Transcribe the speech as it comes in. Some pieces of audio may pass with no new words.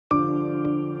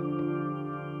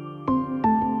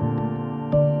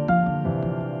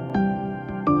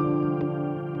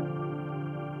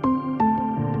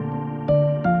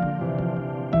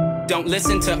Don't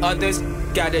listen to others,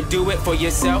 gotta do it for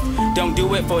yourself. Don't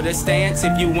do it for the stance.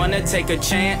 If you wanna take a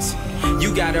chance,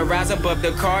 you gotta rise above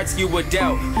the cards you were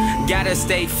dealt. Gotta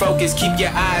stay focused, keep your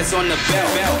eyes on the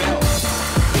belt.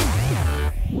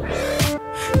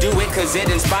 Do it cause it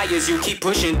inspires you, keep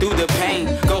pushing through the pain.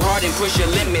 Go hard and push your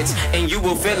limits and you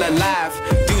will feel alive.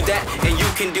 Do that and you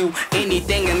can do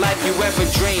anything in life you ever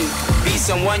dreamed. Be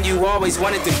someone you always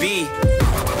wanted to be.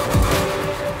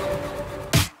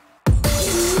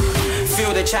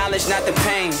 Feel the challenge, not the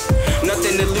pain.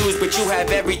 Nothing to lose, but you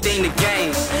have everything to gain.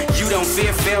 You don't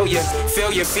fear failure,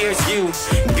 failure fears you.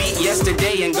 Beat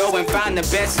yesterday and go and find the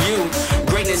best you.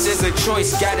 Greatness is a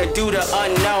choice, gotta do the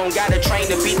unknown. Gotta train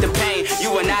to beat the pain, you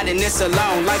are not in this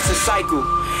alone. Life's a cycle,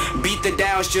 beat the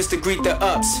downs just to greet the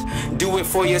ups. Do it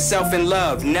for yourself in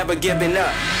love, never giving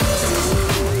up.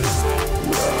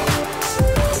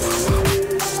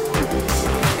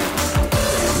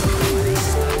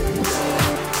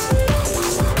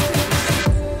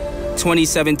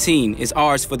 2017 is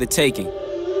ours for the taking.